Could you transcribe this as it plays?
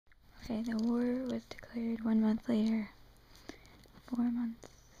Okay, the war was declared 1 month later. 4 months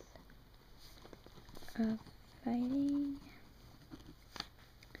of fighting.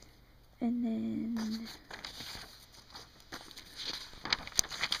 And then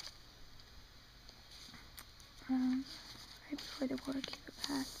right before the war, Cuba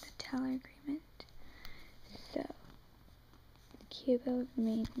passed the Teller Agreement. So Cuba would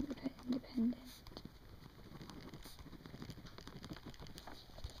remain independent.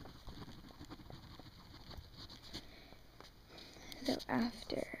 So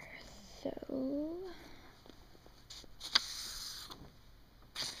after,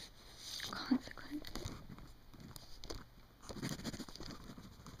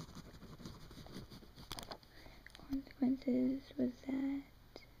 consequences was that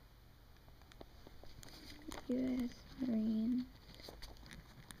U.S. Marines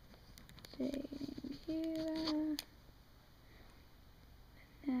stayed in Cuba,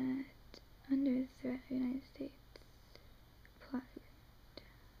 and that under the threat of the United States plot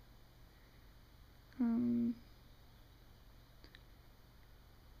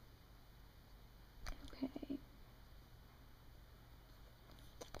okay.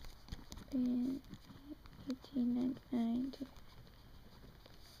 In 1899,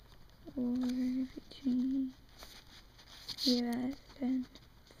 war between U.S. and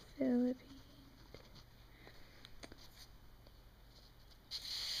Philippines.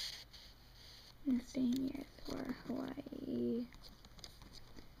 In the same year as war, Hawaii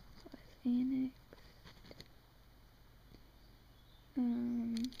was annexed.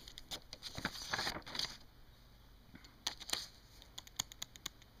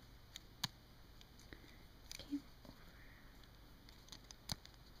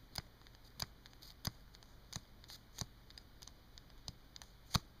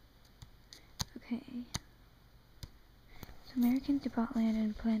 Okay. So Americans who bought land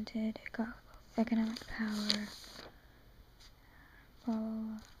and planted got economic power. Blah, blah,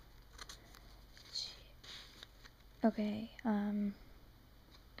 blah. Okay,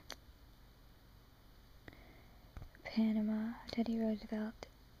 Panama, Teddy Roosevelt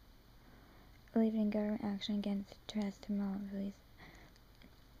believed in government action against Testimonials.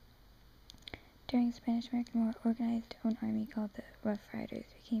 During the Spanish-American War, organized own army called the Rough Riders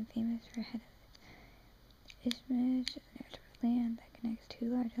became famous for head of isthmus, a narrow strip of land that connects two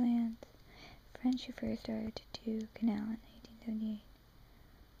large lands. The French who first started to do canal in 1878.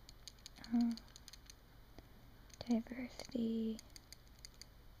 Diversity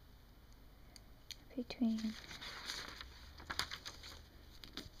between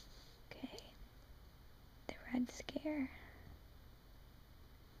the Red Scare.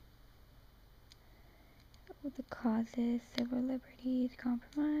 The causes: civil liberties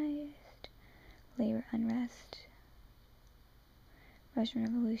compromised, labor unrest, Russian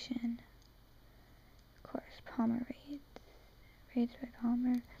Revolution, of course, Palmer raids by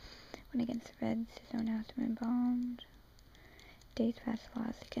Palmer, went against the Reds, his own house had been bombed, states passed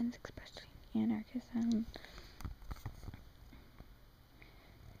laws against expressing anarchism,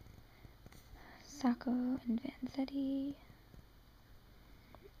 Sacco and Vanzetti,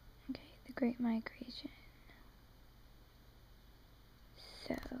 okay, the Great Migration.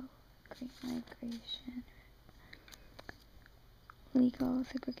 So, Great Migration, legal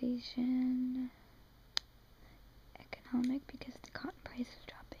segregation, economic because the cotton price is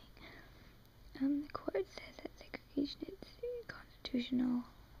dropping. The court says that segregation is constitutional.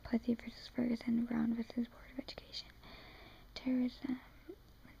 Plessy versus Ferguson, Brown versus Board of Education. Terrorism,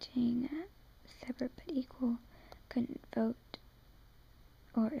 lynching, separate but equal, couldn't vote,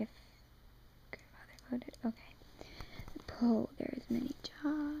 or if grandfather voted, okay. The poll, there is many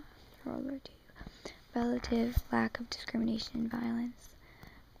jobs, World War II. Relative lack of discrimination and violence.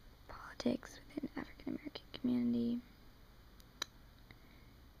 Politics within African American community.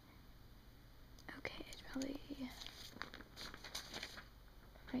 Okay, I should probably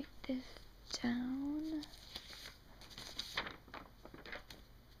write this down.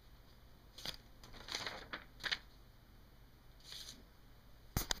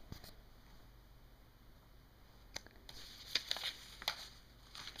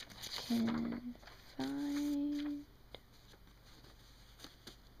 Can find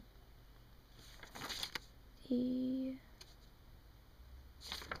the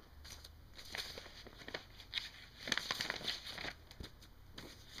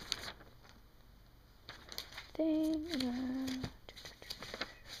thing about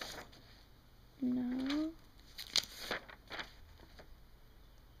no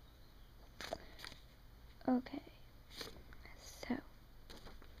okay, so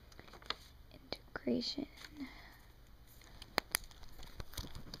integration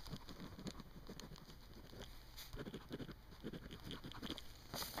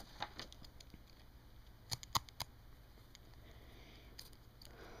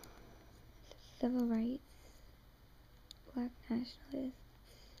civil rights, black nationalists.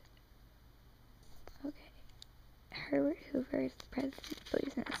 Okay. Herbert Hoover is the president,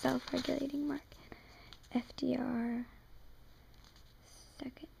 believes in a self-regulating market. FDR,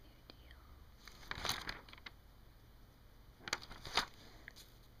 Second New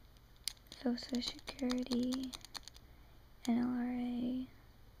Deal. Social Security, NLRA,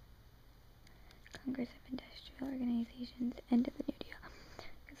 Congress of Industrial Organizations, end of the New Deal.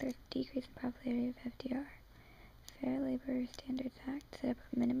 There's a decrease in popularity of FDR. Fair Labor Standards Act, set up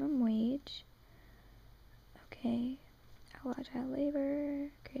a minimum wage. Okay. Outlaw child labor,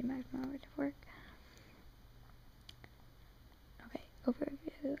 create maximum hours of work. Okay,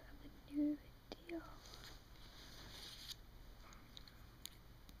 overview of the New Deal.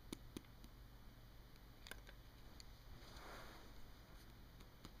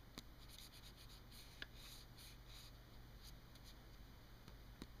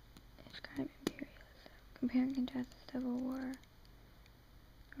 It's kind of imperialism. Compare and contrast the Civil War,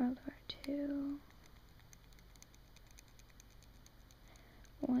 World War II.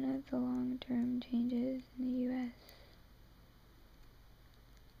 One of the long-term changes in the U.S.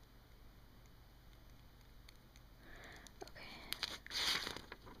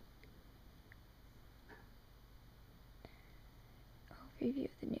 Overview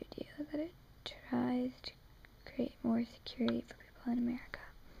of the New Deal, that it tries to create more security for people in America.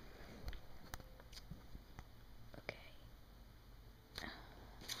 Okay.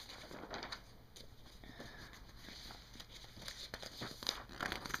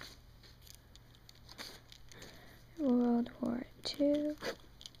 World War II.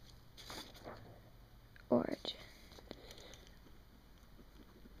 Origin.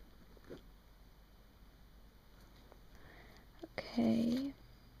 Okay.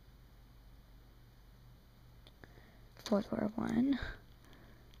 World War One.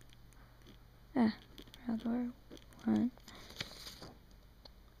 World War One.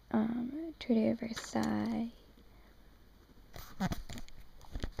 Treaty of Versailles.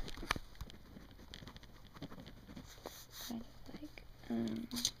 Kind of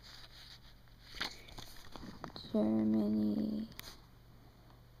like Germany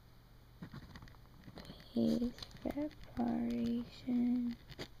pays reparation.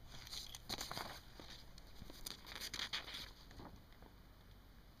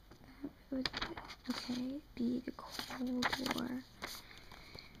 Okay, B, the Cold War.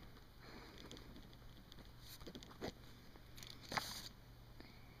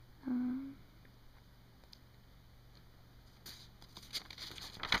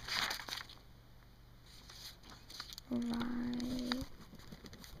 Rise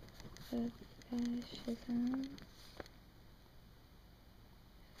of fascism.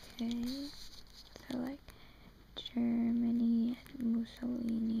 Okay, so like Germany and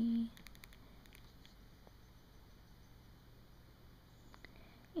Mussolini.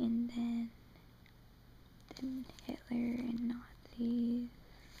 And then Hitler and Nazis.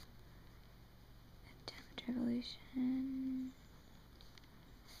 Attempt revolution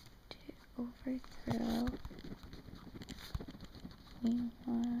to overthrow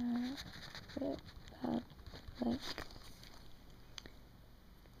Weimar Republic.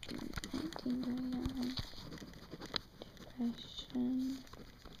 1929. Depression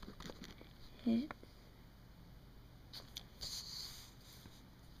hit.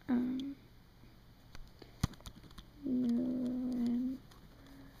 Nuremberg.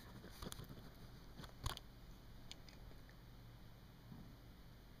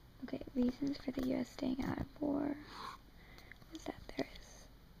 Okay, reasons for the U.S. staying out of war is that there's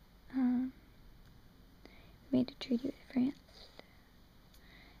made a treaty with France,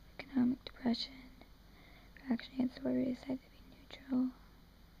 economic depression, action against the war, we decided to be neutral.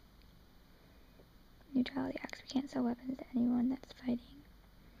 Neutrality acts, we can't sell weapons to anyone that's fighting,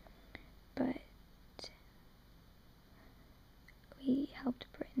 but we helped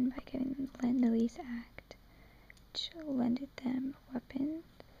Britain by giving them the Lend-Lease Act, which lended them weapons.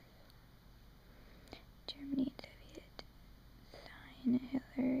 Germany and Soviet sign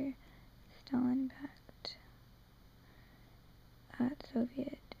Hitler, Stalin-backed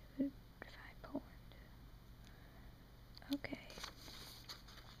Soviet would divide Poland. Okay.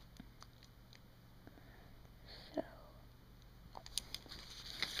 So,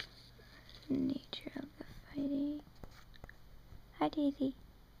 nature of the fighting. Hi, Daisy.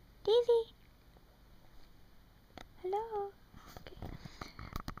 Daisy! Hello! Okay.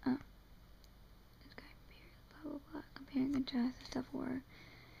 Describe period, blah, blah, blah. Compare and contrast the Civil War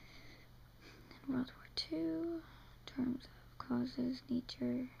and World War II. Terms of causes,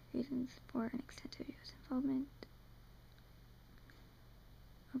 nature, reasons for and extent of U.S. involvement.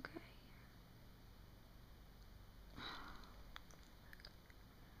 Okay.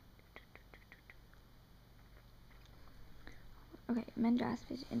 Okay, men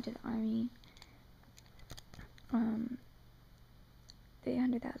drafted into the army.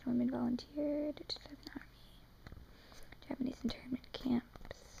 300,000 women volunteered to serve in the army. Japanese internment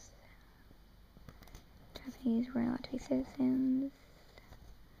camps. Japanese weren't allowed to be citizens.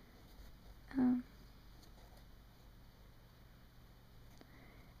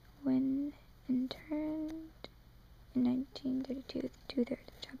 When interned in 1932, 2/3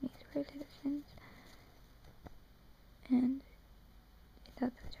 of Japanese were citizens, and they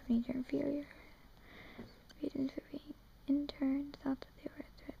thought that the Japanese were inferior. Reasons for being interned thought that they were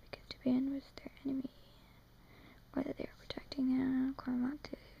a threat because Japan was their enemy, or that they were protecting them.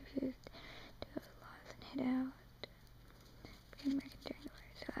 Korematsu refused to go to the laws and hid out African Americans during the war.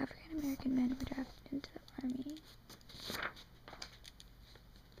 So African American men were drafted into the army.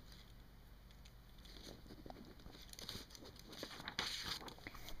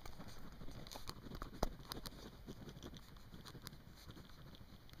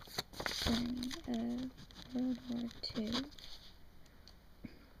 During World War II,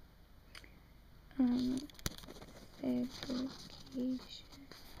 segregation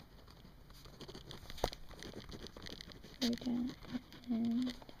down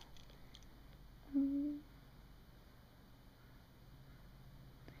and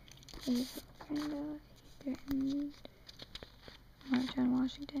Asa Randolph, he threatened John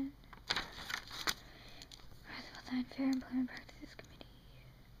Washington. Roosevelt signed Fair Employment Practices Committee,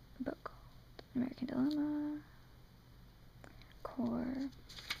 a book called American Dilemma.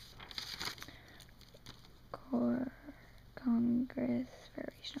 Core Congress for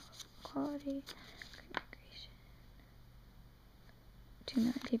Racial Equality, Migration. 2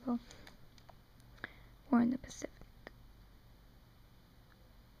 million people. War in the Pacific.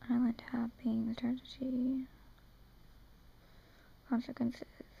 Island hopping strategy. Consequences.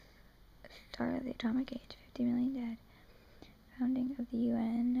 Start of the atomic age. 50 million dead. Founding of the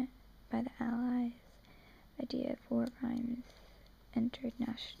UN by the Allies. Idea of war crimes entered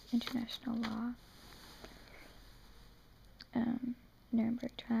international law.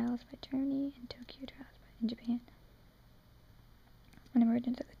 Nuremberg trials by Germany and Tokyo trials in Japan. An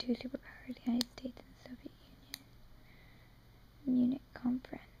emergence of the 2 superpowers, the United States and the Soviet Union. Munich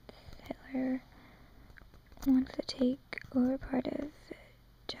Conference. Hitler wants to take over part of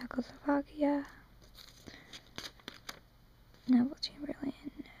Czechoslovakia. Neville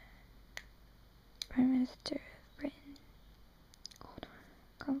Chamberlain, Prime Minister of Britain. Cold War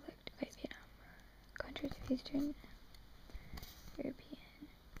conflict. Okay, Vietnam. Countries of Eastern European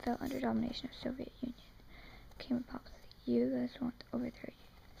fell under domination of Soviet Union. Became a policy. U.S. want to overthrow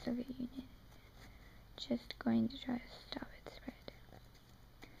Soviet Union. Just going to try to stop its spread.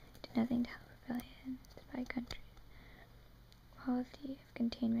 Did nothing to help rebellions by countries. Policy of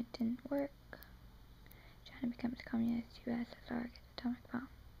containment didn't work. China becomes communist. USSR gets atomic bomb.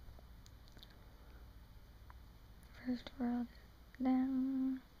 First World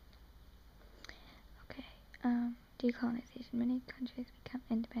down. Okay. Decolonization. Many countries become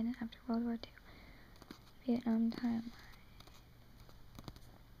independent after World War II. Vietnam timeline.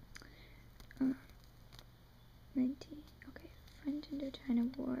 19. Okay. French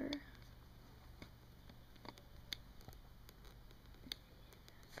Indochina War.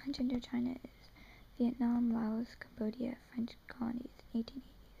 French Indochina is Vietnam, Laos, Cambodia, French colonies, 1880s.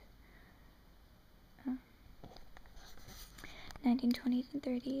 1920s and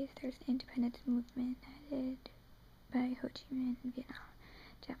 30s, there's an independence movement headed by Ho Chi Minh in Vietnam.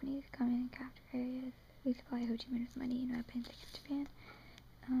 Japanese come in and capture areas. We supply Ho Chi Minh with money and weapons against Japan.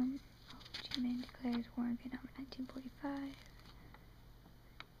 Ho Chi Minh declares war in Vietnam in 1945.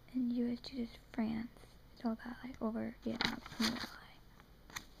 And U.S. chooses France, its old ally, over Vietnam, new ally.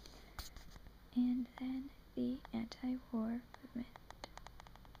 And then the anti-war movement.